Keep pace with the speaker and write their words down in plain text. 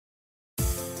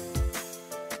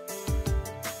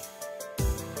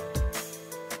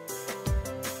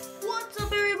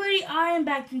I am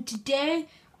back, and today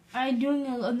I'm doing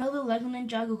another Lego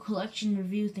Ninjago collection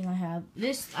review thing. I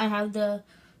have the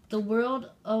World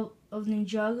of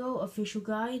Ninjago official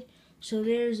guide. So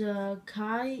there's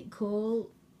Kai,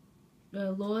 Cole,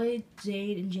 Lloyd,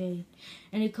 Zayd, and Jade,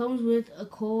 and it comes with a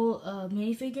Cole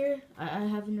minifigure. I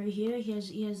have him right here. He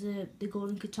has the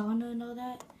golden katana and all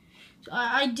that. So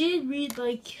I did read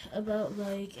about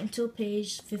until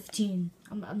page 15.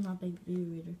 I'm not a big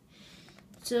reader.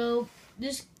 So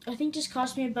this I think just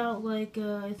cost me about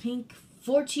I think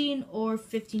 $14 or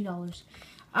 $15.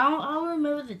 I don't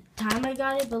remember the time I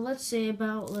got it, but let's say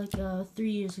about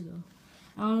 3 years ago.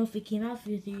 I don't know if it came out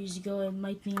 3 years ago. It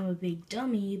might think I'm a big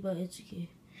dummy, but it's okay.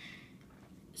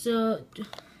 So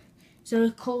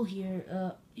Cole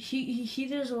here, he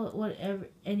does whatever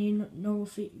any normal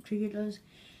figure does,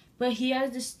 but he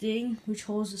has this thing which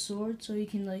holds the sword, so you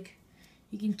can I'm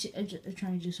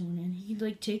trying to do someone in. He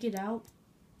can take it out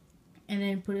and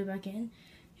then put it back in.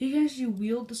 He can actually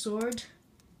wield the sword.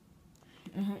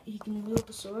 He can wield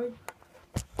the sword.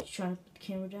 Just trying to put the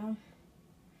camera down.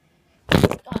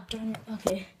 God darn it.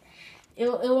 Okay. It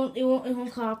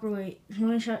won't cooperate. I'm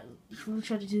gonna try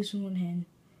to do this in one hand.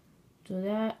 So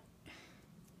that.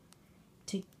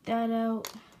 Take that out.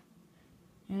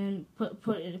 And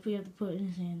put it. We have to put it in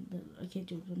his hand. I can't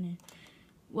do it with one hand.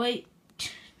 Wait.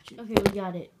 Okay, we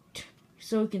got it.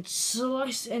 So we can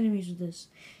slice enemies with this.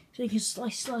 So you can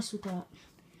slice with that.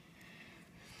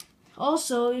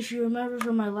 Also, if you remember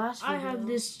from my last video,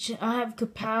 I have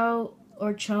Kapow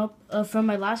or Chump from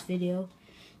my last video.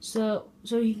 So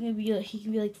he can be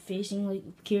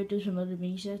facing characters from other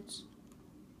mini sets.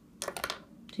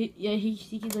 He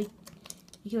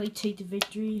can take the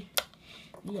victory.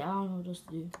 Yeah, I don't know what else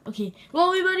to do. Okay, well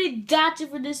everybody, that's it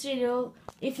for this video.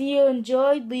 If you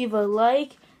enjoyed, leave a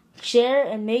like, share,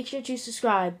 and make sure to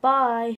subscribe. Bye.